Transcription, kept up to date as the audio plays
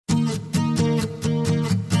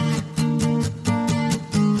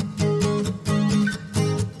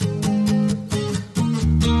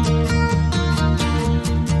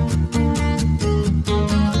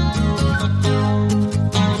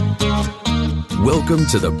Welcome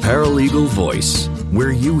to the Paralegal Voice,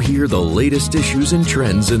 where you hear the latest issues and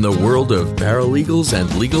trends in the world of paralegals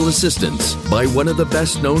and legal assistance by one of the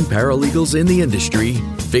best-known paralegals in the industry,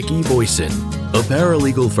 Vicki Voisin. A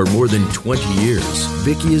paralegal for more than 20 years,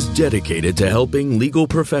 Vicki is dedicated to helping legal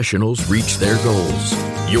professionals reach their goals.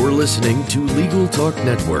 You're listening to Legal Talk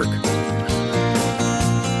Network.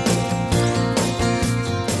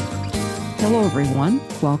 Hello, everyone.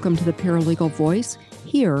 Welcome to the Paralegal Voice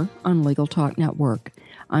here on Legal Talk Network.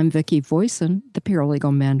 I'm Vicki Voisin, the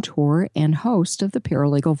paralegal mentor and host of the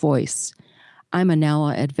Paralegal Voice. I'm a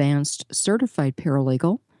NALA Advanced Certified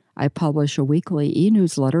Paralegal. I publish a weekly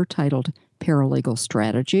e-newsletter titled Paralegal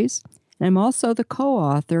Strategies. And I'm also the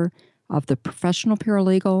co-author of The Professional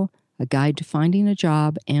Paralegal, A Guide to Finding a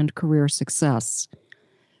Job and Career Success.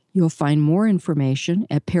 You'll find more information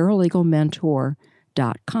at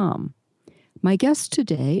paralegalmentor.com. My guest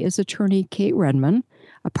today is attorney Kate Redman,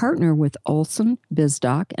 a partner with Olson,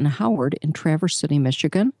 Bisdock, and Howard in Traverse City,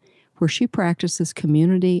 Michigan, where she practices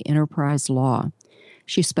community enterprise law.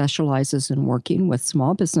 She specializes in working with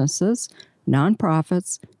small businesses,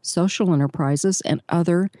 nonprofits, social enterprises, and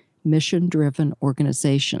other mission-driven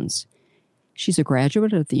organizations. She's a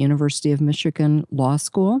graduate of the University of Michigan Law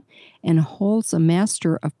School and holds a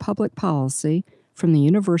Master of Public Policy from the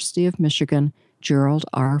University of Michigan Gerald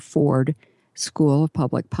R. Ford School of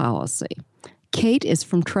Public Policy. Kate is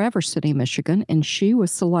from Traverse City, Michigan, and she was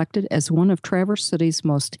selected as one of Traverse City's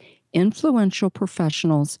most influential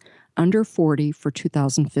professionals under 40 for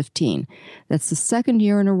 2015. That's the second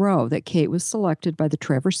year in a row that Kate was selected by the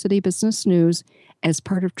Traverse City Business News as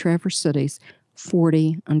part of Traverse City's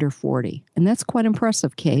 40 under 40. And that's quite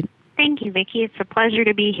impressive, Kate. Thank you, Vicki. It's a pleasure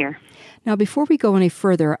to be here. Now, before we go any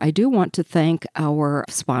further, I do want to thank our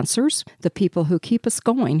sponsors, the people who keep us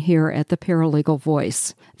going here at the Paralegal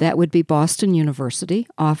Voice. That would be Boston University,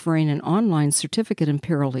 offering an online certificate in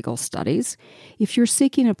paralegal studies. If you're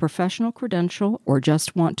seeking a professional credential or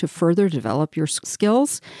just want to further develop your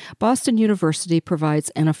skills, Boston University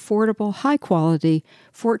provides an affordable, high-quality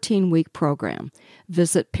 14-week program.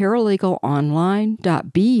 Visit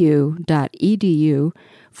paralegalonline.bu.edu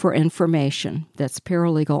for information. That's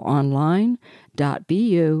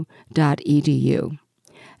paralegalonline.bu.edu.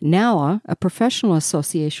 NALA, a professional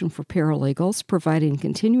association for paralegals, providing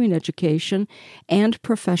continuing education and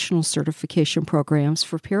professional certification programs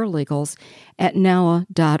for paralegals at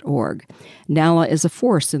nala.org. NALA is a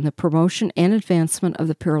force in the promotion and advancement of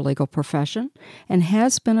the paralegal profession and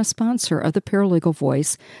has been a sponsor of the Paralegal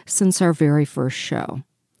Voice since our very first show.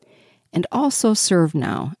 And also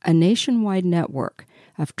ServeNow, a nationwide network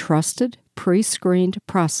of trusted, pre-screened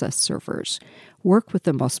process servers. Work with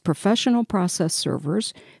the most professional process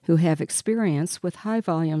servers who have experience with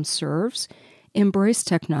high-volume serves, embrace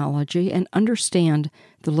technology, and understand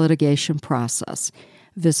the litigation process.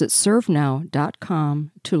 Visit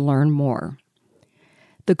servenow.com to learn more.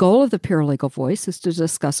 The goal of the Paralegal Voice is to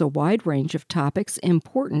discuss a wide range of topics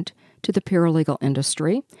important to the paralegal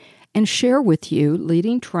industry and share with you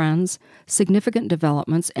leading trends, significant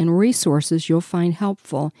developments, and resources you'll find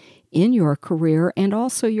helpful in your career and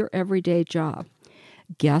also your everyday job.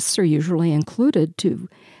 Guests are usually included to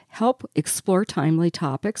help explore timely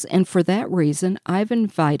topics, and for that reason, I've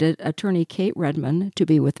invited attorney Kate Redman to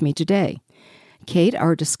be with me today. Kate,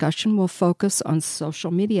 our discussion will focus on social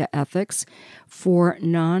media ethics for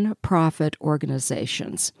nonprofit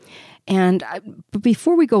organizations. And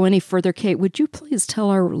before we go any further, Kate, would you please tell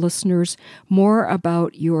our listeners more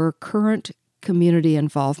about your current community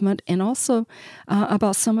involvement and also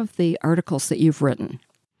about some of the articles that you've written?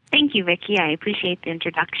 Thank you, Vicki. I appreciate the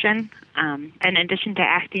introduction. In addition to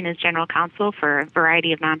acting as general counsel for a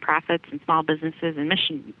variety of nonprofits and small businesses and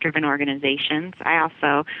mission-driven organizations, I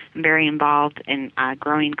also am very involved in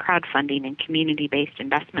growing crowdfunding and community-based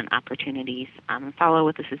investment opportunities. I'm a fellow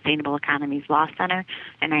with the Sustainable Economies Law Center,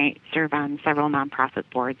 and I serve on several nonprofit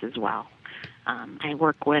boards as well. I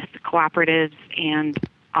work with cooperatives and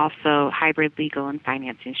also hybrid legal and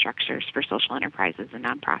financing structures for social enterprises and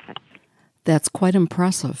nonprofits. That's quite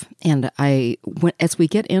impressive. And as we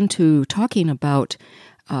get into talking about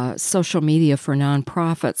social media for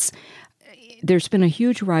nonprofits, there's been a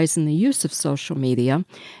huge rise in the use of social media,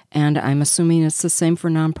 and I'm assuming it's the same for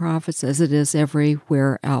nonprofits as it is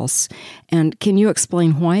everywhere else. And can you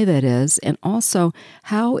explain why that is, and also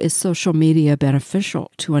how is social media beneficial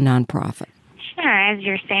to a nonprofit? Sure. I as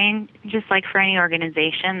you're saying, just like for any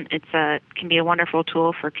organization, can be a wonderful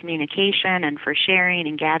tool for communication and for sharing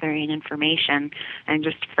and gathering information and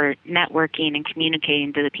just for networking and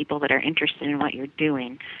communicating to the people that are interested in what you're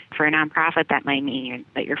doing. For a nonprofit, that might mean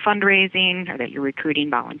that you're fundraising or that you're recruiting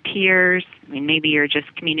volunteers. I mean, maybe you're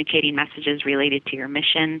just communicating messages related to your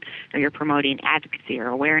mission, or you're promoting advocacy or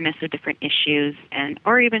awareness of different issues,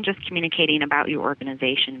 or even just communicating about your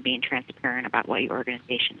organization, being transparent about what your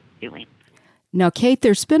organization is doing. Now, Kate,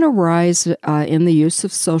 there's been a rise in the use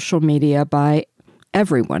of social media by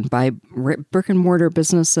everyone, by brick-and-mortar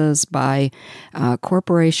businesses, by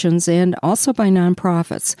corporations, and also by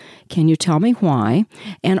nonprofits. Can you tell me why?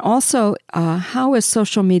 And also, how is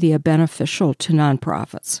social media beneficial to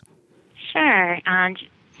nonprofits? Sure.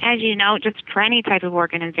 As you know, just for any type of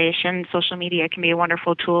organization, social media can be a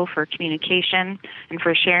wonderful tool for communication and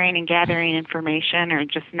for sharing and gathering information or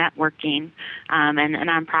just networking. And a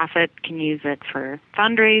nonprofit can use it for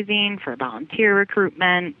fundraising, for volunteer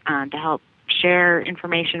recruitment, to help share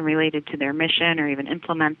information related to their mission or even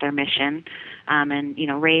implement their mission,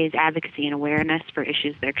 and raise advocacy and awareness for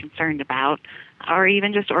issues they're concerned about, or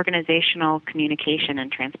even just organizational communication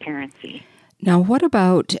and transparency. Now, what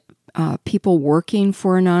about people working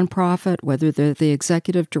for a nonprofit, whether they're the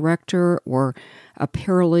executive director or a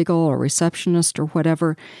paralegal or receptionist or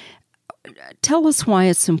whatever? Tell us why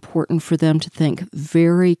it's important for them to think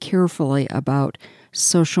very carefully about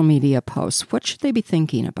social media posts. What should they be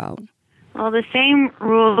thinking about? Well, the same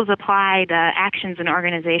rules apply to actions an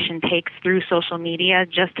organization takes through social media,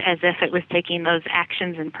 just as if it was taking those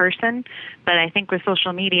actions in person. But I think with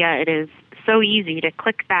social media, it is so easy to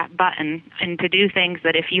click that button and to do things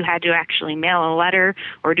that if you had to actually mail a letter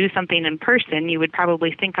or do something in person, you would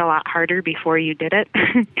probably think a lot harder before you did it.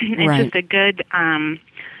 It's Right. just a good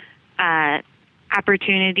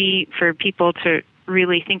opportunity for people to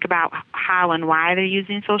really think about how and why they're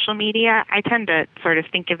using social media. I tend to sort of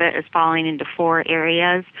think of it as falling into 4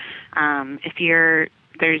 areas. If you're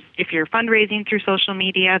fundraising through social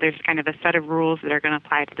media, there's kind of a set of rules that are going to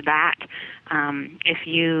apply to that. If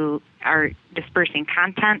you are dispersing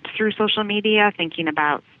content through social media, thinking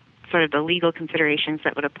about sort of the legal considerations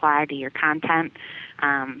that would apply to your content.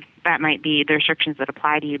 That might be the restrictions that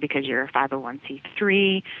apply to you because you're a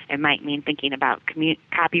 501c3. It might mean thinking about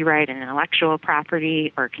copyright and intellectual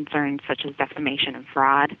property or concerns such as defamation and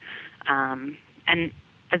fraud. And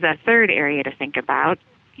as a third area to think about,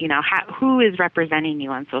 who is representing you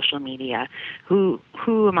on social media? Who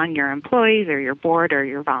among your employees or your board or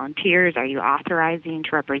your volunteers are you authorizing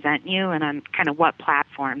to represent you, and on kind of what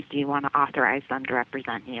platforms do you want to authorize them to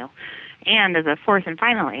represent you? And as a fourth and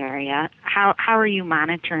final area, how are you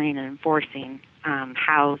monitoring and enforcing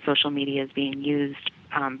how social media is being used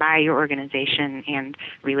by your organization and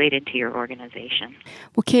related to your organization?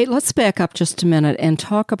 Well, Kate, let's back up just a minute and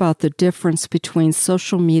talk about the difference between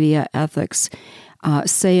social media ethics,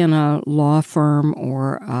 say in a law firm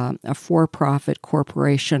or a for-profit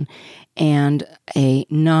corporation, and a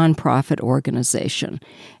nonprofit organization.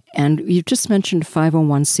 And you just mentioned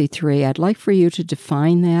 501c3. I'd like for you to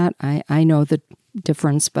define that. I know the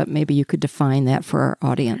difference, but maybe you could define that for our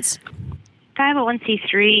audience.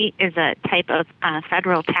 501c3 is a type of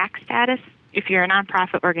federal tax status. If you're a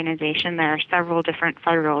nonprofit organization, there are several different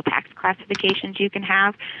federal tax classifications you can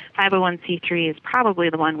have. 501c3 is probably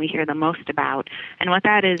the one we hear the most about. And what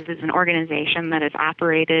that is an organization that is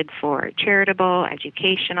operated for charitable,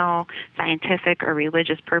 educational, scientific, or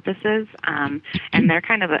religious purposes. And they're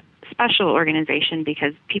kind of a special organization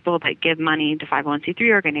because people that give money to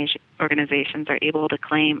 501c3 organizations are able to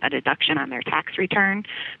claim a deduction on their tax return.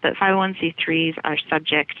 But 501c3s are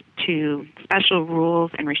subject to special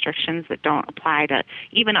rules and restrictions that don't apply to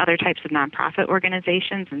even other types of nonprofit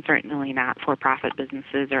organizations, and certainly not for-profit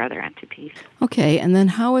businesses or other entities. Okay, and then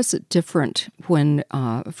how is it different when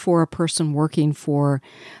for a person working for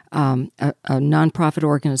a nonprofit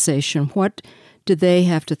organization? What do they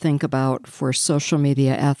have to think about for social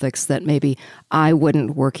media ethics that maybe I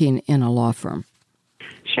wouldn't working in a law firm?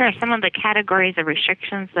 Sure. Some of the categories of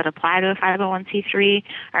restrictions that apply to a 501c3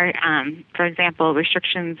 are, for example,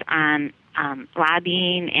 restrictions on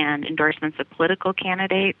lobbying and endorsements of political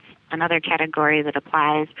candidates. Another category that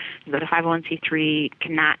applies is that a 501c3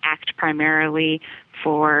 cannot act primarily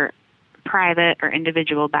for private or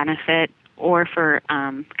individual benefit, or for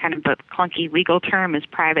kind of the clunky legal term is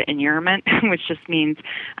private inurement, which just means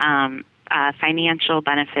financial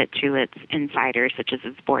benefit to its insiders, such as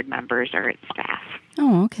its board members or its staff.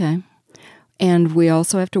 Oh, okay. And we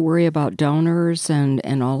also have to worry about donors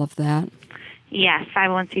and all of that? Yes,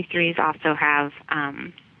 501c3s also have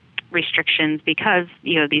restrictions because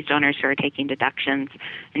these donors who are taking deductions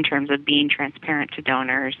in terms of being transparent to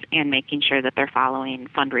donors and making sure that they're following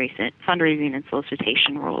fundraising and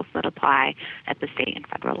solicitation rules that apply at the state and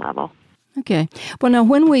federal level. Okay. Well, now,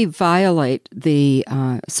 when we violate the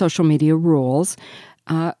social media rules,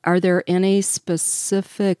 are there any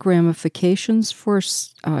specific ramifications for a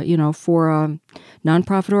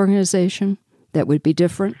nonprofit organization that would be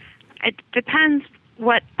different? It depends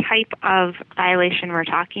what type of violation we're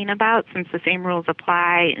talking about, since the same rules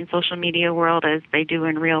apply in social media world as they do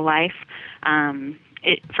in real life.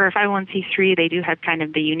 For a 501c3, they do have kind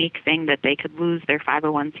of the unique thing that they could lose their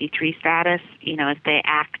 501c3 status, if they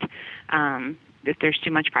act, if there's too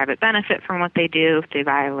much private benefit from what they do, if they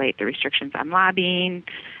violate the restrictions on lobbying.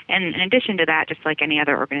 And in addition to that, just like any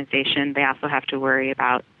other organization, they also have to worry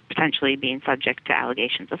about potentially being subject to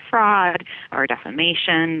allegations of fraud or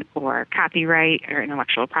defamation or copyright or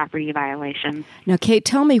intellectual property violations. Now, Kate,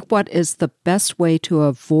 tell me, what is the best way to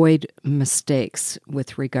avoid mistakes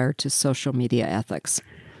with regard to social media ethics?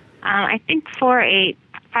 I think for a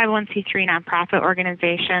 501c3 nonprofit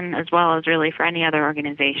organization, as well as really for any other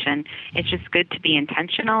organization, it's just good to be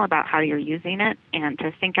intentional about how you're using it and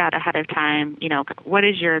to think out ahead of time, what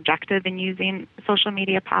is your objective in using social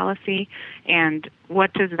media policy, and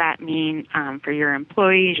what does that mean for your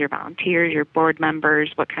employees, your volunteers, your board members?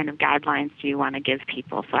 What kind of guidelines do you want to give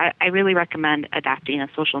people? So I really recommend adopting a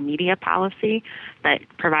social media policy that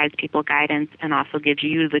provides people guidance and also gives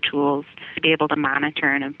you the tools to be able to monitor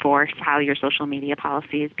and enforce how your social media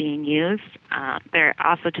policy is being used. There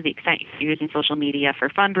also, to the extent you're using social media for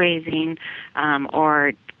fundraising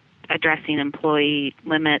or addressing employee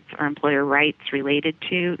limits or employer rights related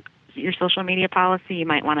to your social media policy, you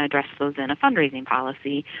might want to address those in a fundraising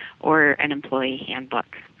policy or an employee handbook.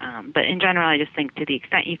 But in general, I just think to the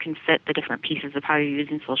extent you can fit the different pieces of how you're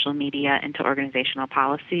using social media into organizational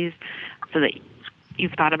policies so that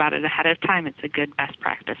you've thought about it ahead of time, it's a good best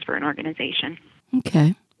practice for an organization.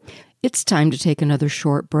 Okay. It's time to take another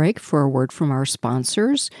short break for a word from our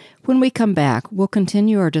sponsors. When we come back, we'll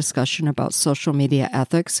continue our discussion about social media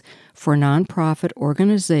ethics for nonprofit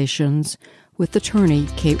organizations with attorney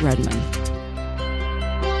Kate Redman.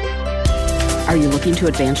 Are you looking to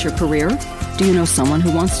advance your career? Do you know someone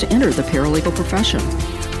who wants to enter the paralegal profession?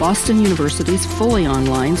 Boston University's fully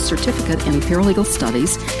online certificate in paralegal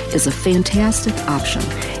studies is a fantastic option.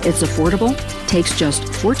 It's affordable, takes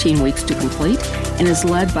just 14 weeks to complete, and is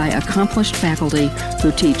led by accomplished faculty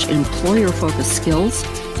who teach employer-focused skills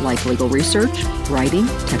like legal research, writing,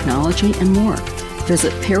 technology, and more.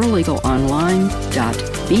 Visit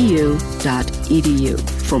paralegalonline.bu.edu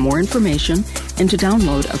for more information and to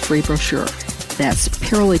download a free brochure. That's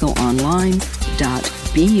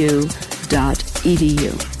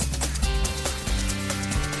paralegalonline.bu.edu.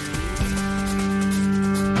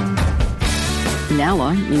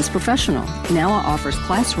 NALA means professional. NALA offers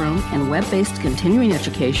classroom and web-based continuing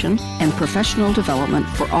education and professional development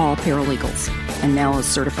for all paralegals. And NALA's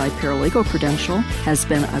certified paralegal credential has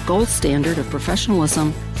been a gold standard of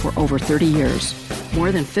professionalism for over 30 years.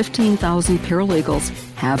 More than 15,000 paralegals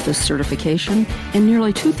have this certification, and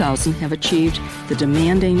nearly 2,000 have achieved the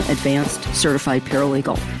demanding advanced certified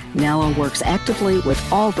paralegal. NALA works actively with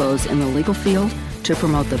all those in the legal field to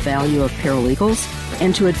promote the value of paralegals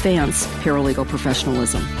and to advance paralegal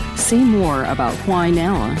professionalism. See more about why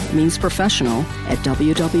NALA means professional at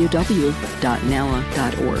www.nala.org.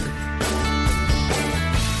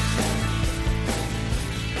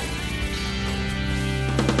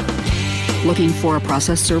 Looking for a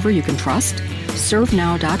process server you can trust?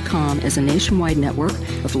 ServeNow.com is a nationwide network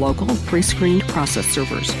of local pre-screened process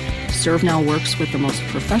servers. ServeNow works with the most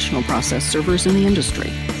professional process servers in the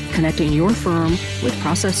industry, connecting your firm with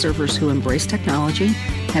process servers who embrace technology,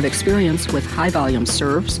 have experience with high-volume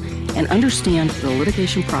serves, and understand the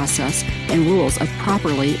litigation process and rules of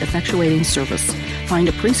properly effectuating service. Find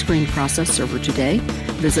a pre-screened process server today.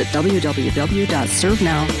 Visit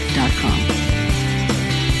www.servenow.com.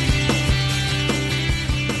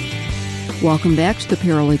 Welcome back to the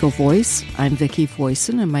Paralegal Voice. I'm Vicki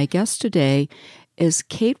Voisin, and my guest today is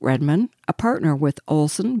Kate Redman, a partner with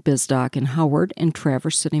Olson, Bisdock & Howard in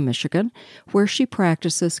Traverse City, Michigan, where she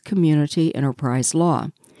practices community enterprise law.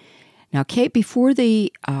 Now, Kate, before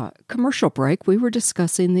the commercial break, we were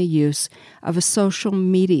discussing the use of a social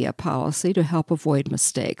media policy to help avoid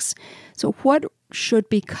mistakes. So what should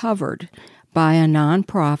be covered by a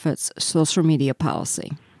nonprofit's social media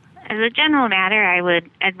policy? As a general matter, I would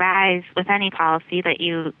advise with any policy that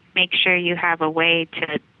you make sure you have a way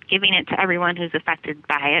to giving it to everyone who's affected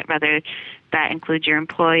by it, whether that includes your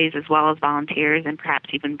employees as well as volunteers and perhaps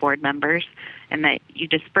even board members, and that you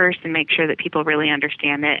disperse and make sure that people really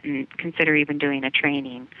understand it and consider even doing a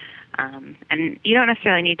training. And you don't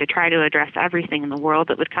necessarily need to try to address everything in the world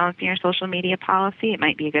that would come up in your social media policy. It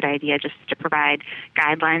might be a good idea just to provide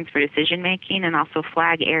guidelines for decision making and also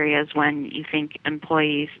flag areas when you think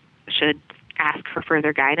employees should ask for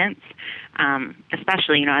further guidance.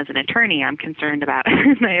 Especially, as an attorney, I'm concerned about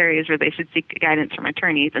the areas where they should seek guidance from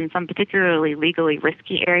attorneys. And some particularly legally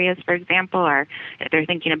risky areas, for example, are if they're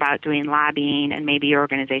thinking about doing lobbying and maybe your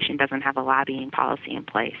organization doesn't have a lobbying policy in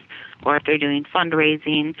place, or if they're doing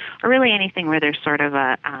fundraising, or really anything where there's sort of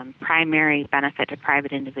a primary benefit to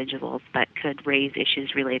private individuals that could raise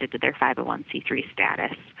issues related to their 501c3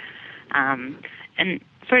 status. And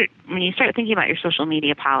when you start thinking about your social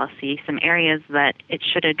media policy, some areas that it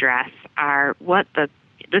should address are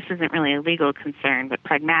this isn't really a legal concern, but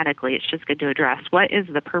pragmatically it's just good to address what is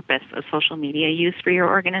the purpose of social media use for your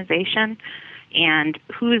organization, and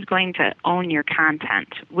who is going to own your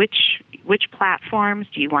content. Which platforms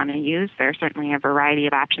do you want to use? There are certainly a variety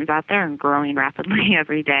of options out there and growing rapidly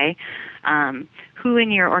every day. Who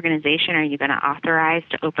in your organization are you going to authorize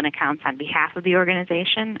to open accounts on behalf of the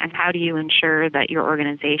organization? And how do you ensure that your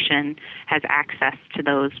organization has access to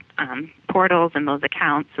those portals and those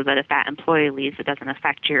accounts so that if that employee leaves, it doesn't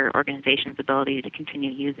affect your organization's ability to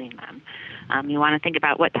continue using them? You want to think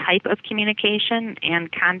about what type of communication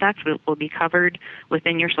and conduct will be covered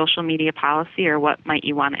within your social media policy, or what might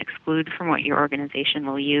you want to exclude from what your organization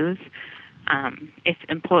will use. If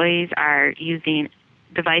employees are using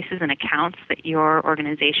devices and accounts that your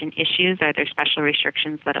organization issues, are there special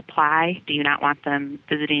restrictions that apply? Do you not want them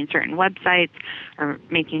visiting certain websites or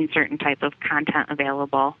making certain type of content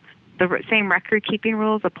available? The same record-keeping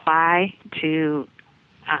rules apply to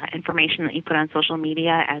information that you put on social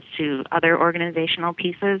media as to other organizational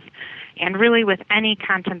pieces. And really, with any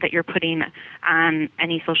content that you're putting on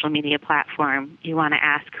any social media platform, you want to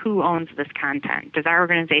ask who owns this content. Does our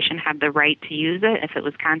organization have the right to use it if it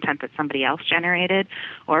was content that somebody else generated?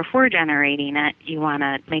 Or if we're generating it, you want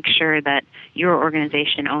to make sure that your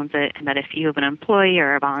organization owns it, and that if you have an employee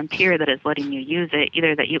or a volunteer that is letting you use it,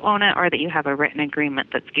 either that you own it or that you have a written agreement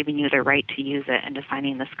that's giving you the right to use it and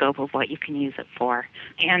defining the scope of what you can use it for.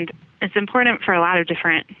 And it's important for a lot of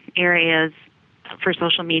different areas for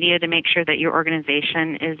social media to make sure that your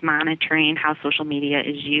organization is monitoring how social media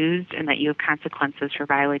is used and that you have consequences for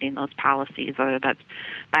violating those policies, whether that's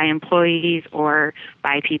by employees or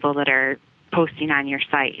by people that are posting on your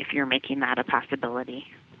site, if you're making that a possibility.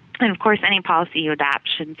 And of course, any policy you adopt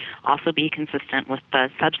should also be consistent with the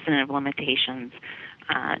substantive limitations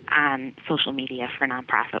on social media for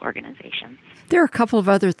nonprofit organizations. There are a couple of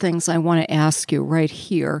other things I want to ask you right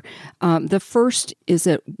here. The first, is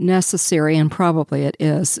it necessary, and probably it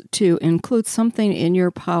is, to include something in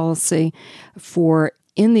your policy for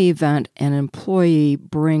in the event an employee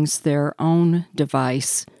brings their own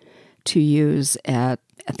device to use at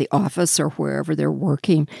the office or wherever they're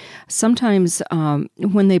working? Sometimes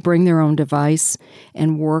when they bring their own device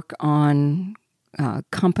and work on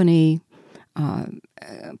company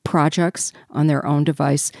projects on their own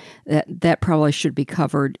device, that probably should be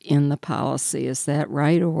covered in the policy. Is that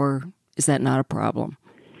right, or is that not a problem?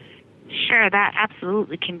 Sure, that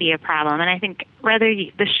absolutely can be a problem. And I think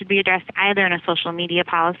this should be addressed either in a social media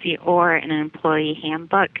policy or in an employee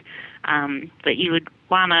handbook, that you would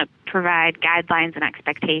want to provide guidelines and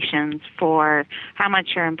expectations for how much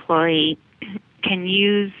your employee can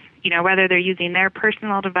use, whether they're using their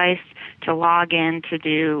personal device to log in to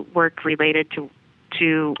do work related to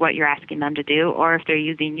what you're asking them to do, or if they're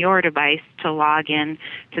using your device to log in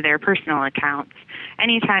to their personal accounts.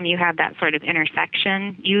 Anytime you have that sort of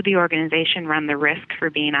intersection, you, the organization, run the risk for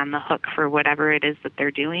being on the hook for whatever it is that they're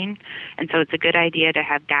doing. And so it's a good idea to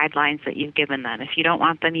have guidelines that you've given them. If you don't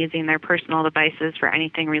want them using their personal devices for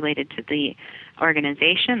anything related to the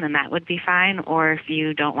organization, then that would be fine. Or if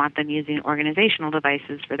you don't want them using organizational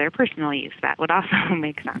devices for their personal use, that would also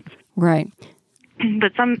make sense. Right.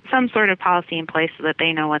 But some sort of policy in place so that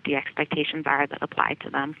they know what the expectations are that apply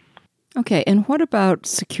to them. Okay, and what about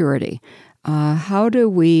security? How do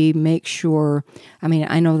we make sure,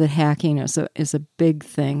 I know that hacking is a big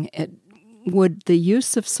thing. Would the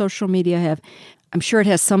use of social media have, I'm sure it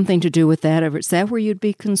has something to do with that. Is that where you'd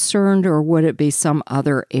be concerned, or would it be some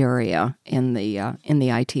other area in the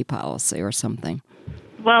IT policy or something?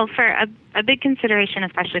 Well, for a big consideration,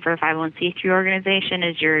 especially for a 501c3 organization,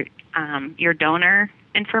 is your donor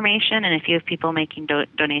information. And if you have people making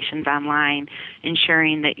donations online,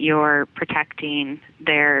 ensuring that you're protecting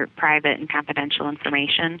their private and confidential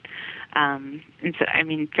information. And so,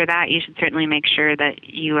 for that, you should certainly make sure that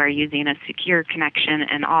you are using a secure connection.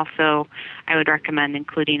 And also, I would recommend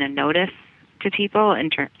including a notice to people in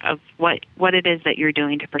terms of what it is that you're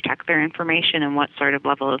doing to protect their information and what sort of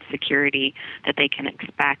level of security that they can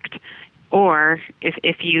expect. Or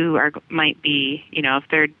if you might be, if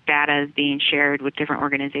their data is being shared with different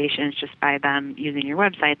organizations just by them using your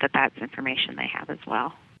website, that's information they have as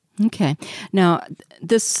well. Okay. Now,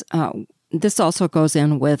 this also goes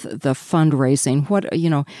in with the fundraising.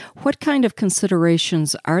 What kind of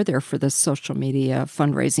considerations are there for this social media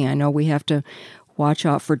fundraising? I know we have to watch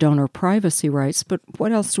out for donor privacy rights, but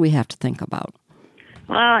what else do we have to think about?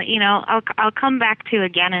 Well, I'll come back to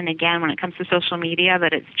again and again when it comes to social media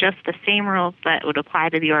that it's just the same rules that would apply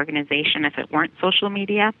to the organization if it weren't social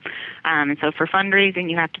media. And so for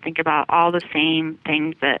fundraising, you have to think about all the same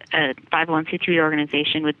things that a 501c3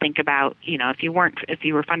 organization would think about. If you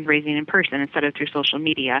were fundraising in person instead of through social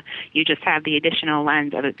media, you just have the additional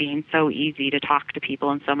lens of it being so easy to talk to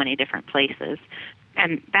people in so many different places.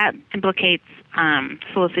 And that implicates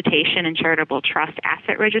solicitation and charitable trust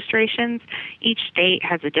asset registrations. Each state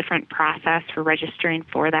has a different process for registering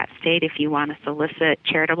for that state if you want to solicit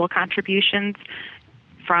charitable contributions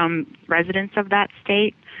from residents of that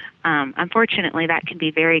state. Unfortunately, that can be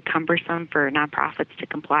very cumbersome for nonprofits to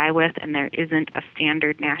comply with, and there isn't a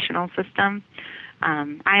standard national system.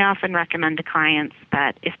 I often recommend to clients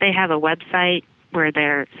that if they have a website where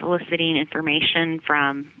they're soliciting information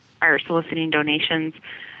from or soliciting donations.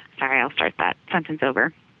 Sorry, I'll start that sentence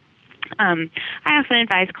over. I often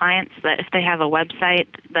advise clients that if they have a website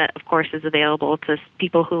that, of course, is available to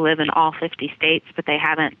people who live in all 50 states, but they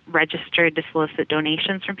haven't registered to solicit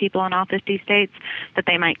donations from people in all 50 states, that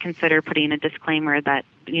they might consider putting a disclaimer that,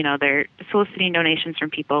 they're soliciting donations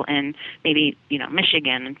from people in maybe,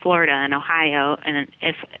 Michigan and Florida and Ohio. And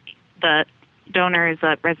if the donor is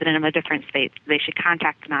a resident of a different state, they should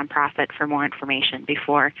contact the nonprofit for more information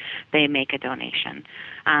before they make a donation.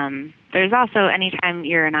 There's also, anytime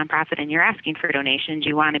you're a nonprofit and you're asking for donations,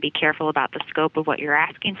 you want to be careful about the scope of what you're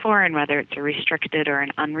asking for and whether it's a restricted or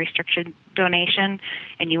an unrestricted donation,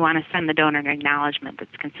 and you want to send the donor an acknowledgement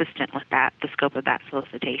that's consistent with the scope of that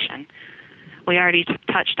solicitation. We already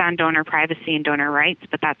touched on donor privacy and donor rights,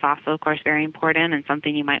 but that's also, of course, very important and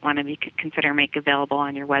something you might want to consider make available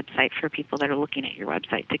on your website for people that are looking at your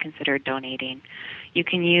website to consider donating. You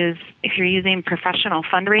can use, if you're using professional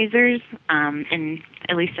fundraisers,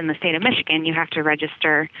 at least in the state of Michigan, you have to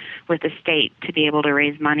register with the state to be able to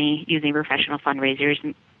raise money using professional fundraisers,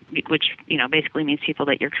 which basically means people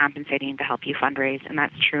that you're compensating to help you fundraise, and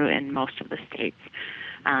that's true in most of the states.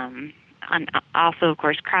 And also, of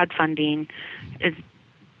course, crowdfunding has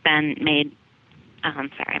been made.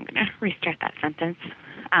 I'm going to restart that sentence.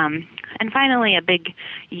 And finally, a big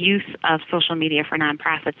use of social media for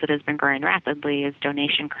nonprofits that has been growing rapidly is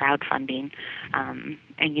donation crowdfunding.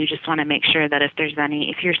 And you just want to make sure that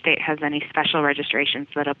if your state has any special registrations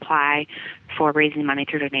that apply for raising money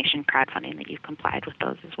through donation crowdfunding, that you've complied with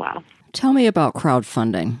those as well. Tell me about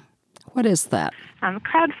crowdfunding. What is that?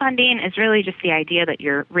 Crowdfunding is really just the idea that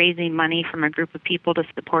you're raising money from a group of people to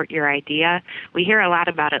support your idea. We hear a lot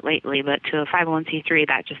about it lately, but to a 501c3,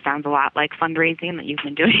 that just sounds a lot like fundraising that you've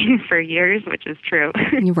been doing for years, which is true.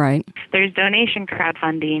 You're right. There's donation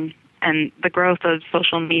crowdfunding, and the growth of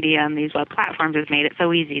social media and these web platforms has made it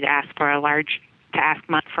so easy to ask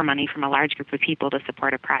for money from a large group of people to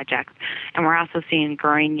support a project. And we're also seeing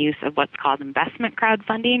growing use of what's called investment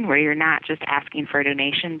crowdfunding, where you're not just asking for a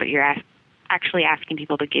donation, but you're actually asking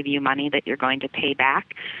people to give you money that you're going to pay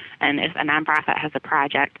back. And if a nonprofit has a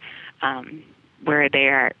project where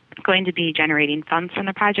they're going to be generating funds from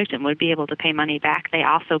the project and would be able to pay money back, they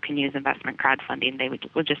also can use investment crowdfunding. They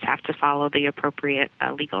would just have to follow the appropriate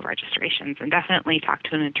legal registrations, and definitely talk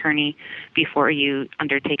to an attorney before you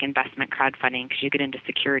undertake investment crowdfunding, because you get into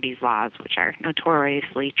securities laws, which are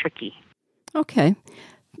notoriously tricky. Okay.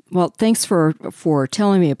 Well, thanks for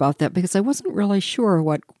telling me about that, because I wasn't really sure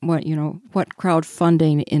what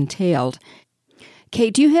crowdfunding entailed.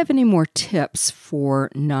 Kate, do you have any more tips for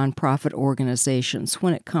nonprofit organizations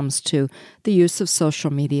when it comes to the use of social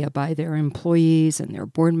media by their employees and their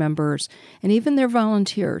board members and even their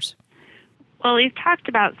volunteers? Well, we've talked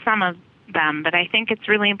about some of them, but I think it's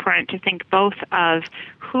really important to think both of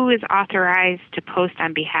who is authorized to post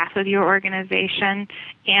on behalf of your organization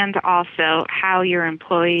and also how your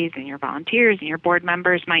employees and your volunteers and your board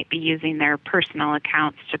members might be using their personal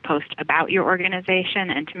accounts to post about your organization,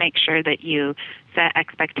 and to make sure that you set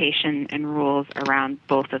expectation and rules around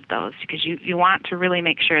both of those, because you want to really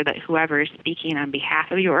make sure that whoever is speaking on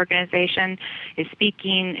behalf of your organization is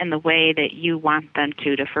speaking in the way that you want them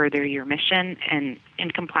to further your mission and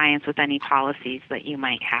in compliance with any policies that you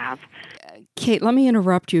might have. Kate, let me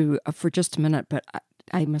interrupt you for just a minute, but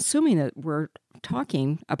I'm assuming that we're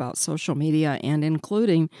talking about social media and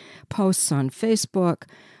including posts on Facebook,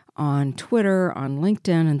 on Twitter, on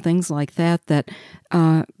LinkedIn, and things like that, that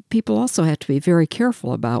people also have to be very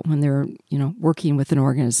careful about when they're, working with an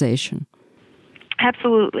organization.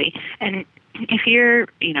 Absolutely. And if you're,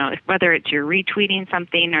 whether it's you're retweeting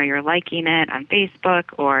something or you're liking it on Facebook,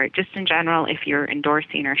 or just in general, if you're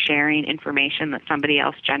endorsing or sharing information that somebody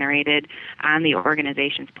else generated on the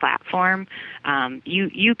organization's platform,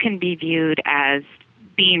 you can be viewed as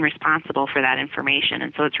being responsible for that information.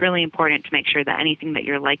 And so it's really important to make sure that anything that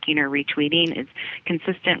you're liking or retweeting is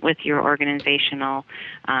consistent with your organizational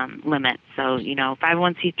limits. So,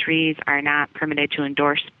 501c3s are not permitted to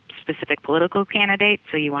endorse specific political candidates,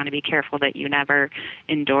 so you want to be careful that you never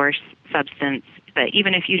endorse substance that,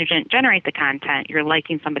 even if you didn't generate the content, you're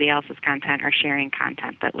liking somebody else's content or sharing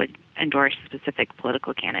content that would endorse a specific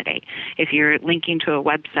political candidate. If you're linking to a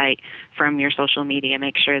website from your social media,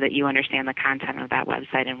 make sure that you understand the content of that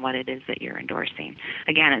website and what it is that you're endorsing.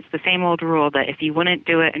 Again, it's the same old rule that if you wouldn't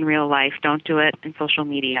do it in real life, don't do it in social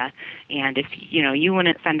media. And if you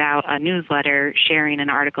wouldn't send out a newsletter sharing an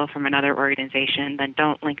article from another organization, then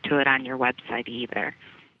don't link to it on your website either.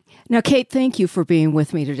 Now, Kate, thank you for being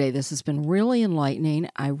with me today. This has been really enlightening.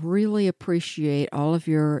 I really appreciate all of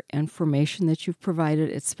your information that you've provided.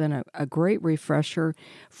 It's been a great refresher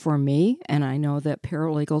for me, and I know that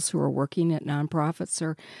paralegals who are working at nonprofits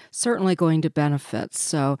are certainly going to benefit.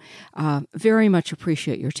 So very much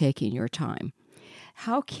appreciate your taking your time.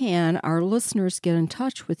 How can our listeners get in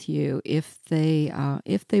touch with you if they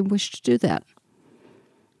wish to do that?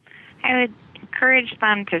 I would encourage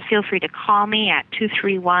them to feel free to call me at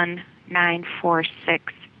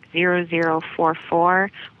 231-946-0044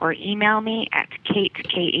 or email me at Kate,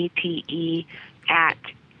 Kate, at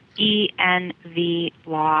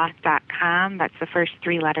envlaw.com. That's the first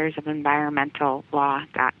three letters of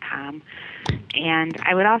environmental.law.com. And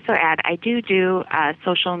I would also add, I do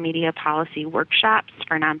social media policy workshops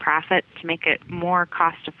for nonprofits to make it more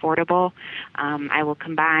cost affordable. I will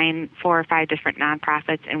combine 4 or 5 different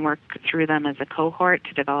nonprofits and work through them as a cohort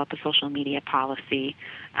to develop a social media policy.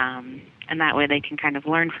 And that way they can kind of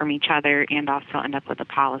learn from each other and also end up with a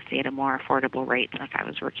policy at a more affordable rate than if I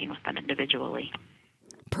was working with them individually.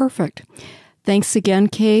 Perfect. Thanks again,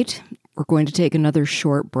 Kate. We're going to take another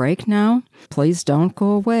short break now. Please don't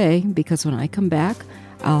go away, because when I come back,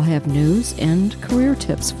 I'll have news and career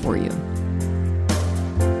tips for you.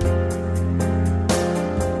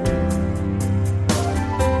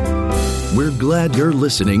 We're glad you're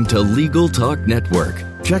listening to Legal Talk Network.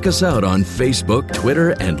 Check us out on Facebook,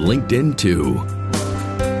 Twitter, and LinkedIn too.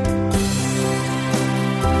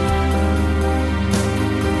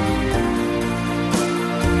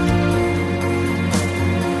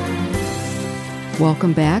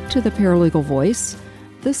 Welcome back to the Paralegal Voice.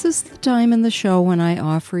 This is the time in the show when I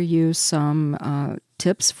offer you some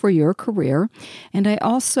tips for your career, and I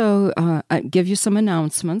also give you some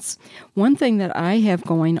announcements. One thing that I have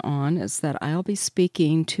going on is that I'll be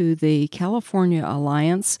speaking to the California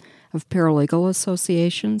Alliance of Paralegal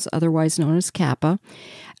Associations, otherwise known as CAPA.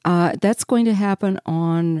 That's going to happen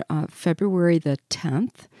on February the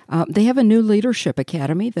 10th. They have a new leadership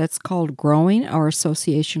academy that's called Growing Our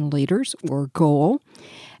Association Leaders, or GOAL,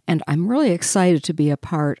 and I'm really excited to be a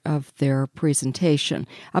part of their presentation.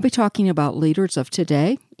 I'll be talking about leaders of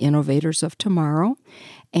today, innovators of tomorrow,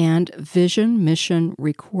 and vision, mission,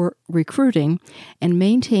 recruiting, and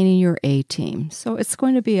maintaining your A-team. So it's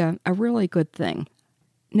going to be a really good thing.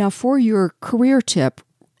 Now, for your career tip,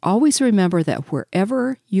 always remember that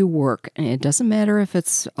wherever you work, and it doesn't matter if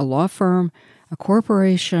it's a law firm, a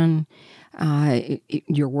corporation,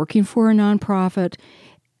 you're working for a nonprofit,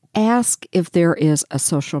 ask if there is a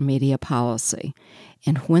social media policy.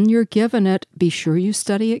 And when you're given it, be sure you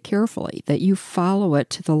study it carefully, that you follow it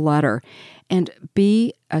to the letter, and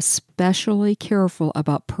be especially careful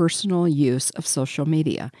about personal use of social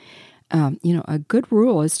media. A good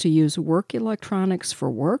rule is to use work electronics for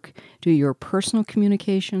work, do your personal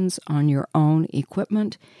communications on your own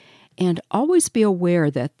equipment, And always be aware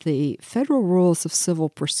that the Federal Rules of Civil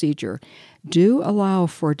Procedure do allow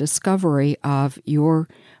for discovery of your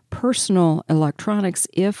personal electronics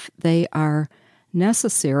if they are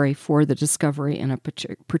necessary for the discovery in a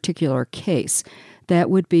particular case. That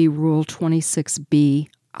would be Rule 26B.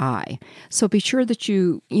 So be sure that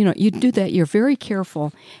you do that. You're very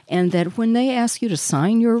careful, and that when they ask you to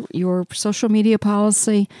sign your social media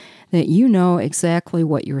policy, that you know exactly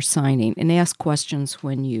what you're signing, and ask questions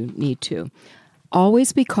when you need to.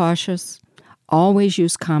 Always be cautious. Always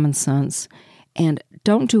use common sense, and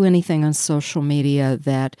don't do anything on social media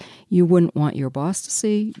that you wouldn't want your boss to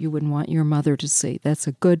see, you wouldn't want your mother to see. That's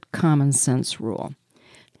a good common sense rule.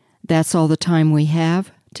 That's all the time we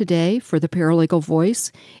have today for the Paralegal Voice.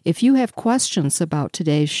 If you have questions about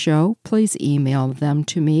today's show, please email them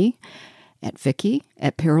to me at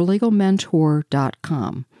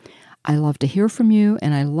Vicki@paralegalmentor.com. I love to hear from you,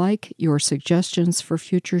 and I like your suggestions for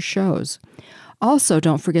future shows. Also,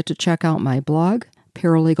 don't forget to check out my blog,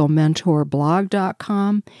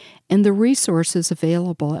 paralegalmentorblog.com, and the resources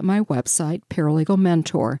available at my website,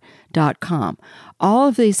 paralegalmentor.com. All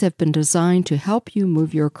of these have been designed to help you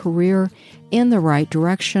move your career in the right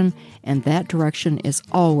direction, and that direction is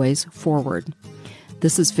always forward.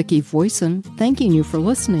 This is Vicki Voisin, thanking you for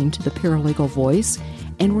listening to the Paralegal Voice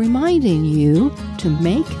and reminding you to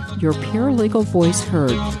make your paralegal voice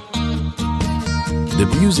heard. The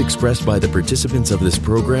views expressed by the participants of this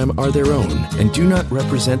program are their own and do not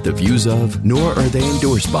represent the views of, nor are they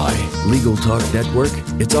endorsed by, Legal Talk Network,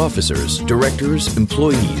 its officers, directors,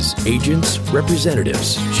 employees, agents,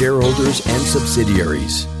 representatives, shareholders, and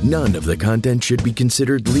subsidiaries. None of the content should be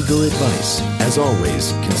considered legal advice. As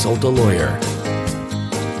always, consult a lawyer.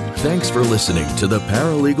 Thanks for listening to The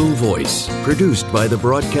Paralegal Voice, produced by the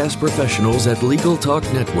broadcast professionals at Legal Talk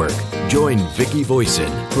Network. Join Vicki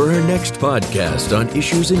Voisin for her next podcast on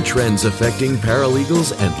issues and trends affecting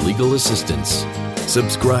paralegals and legal assistants.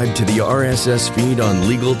 Subscribe to the RSS feed on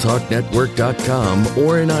LegalTalkNetwork.com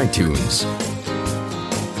or in iTunes.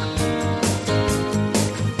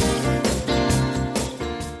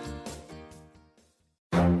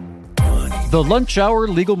 The Lunch Hour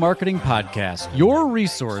Legal Marketing Podcast, your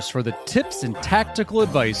resource for the tips and tactical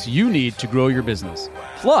advice you need to grow your business.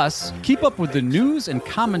 Plus, keep up with the news and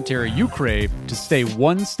commentary you crave to stay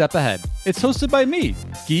one step ahead. It's hosted by me,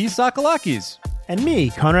 Guy Sakalakis. And me,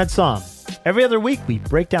 Conrad Som. Every other week, we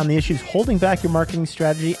break down the issues holding back your marketing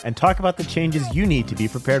strategy and talk about the changes you need to be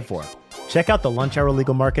prepared for. Check out the Lunch Hour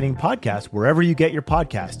Legal Marketing Podcast wherever you get your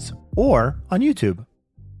podcasts or on YouTube.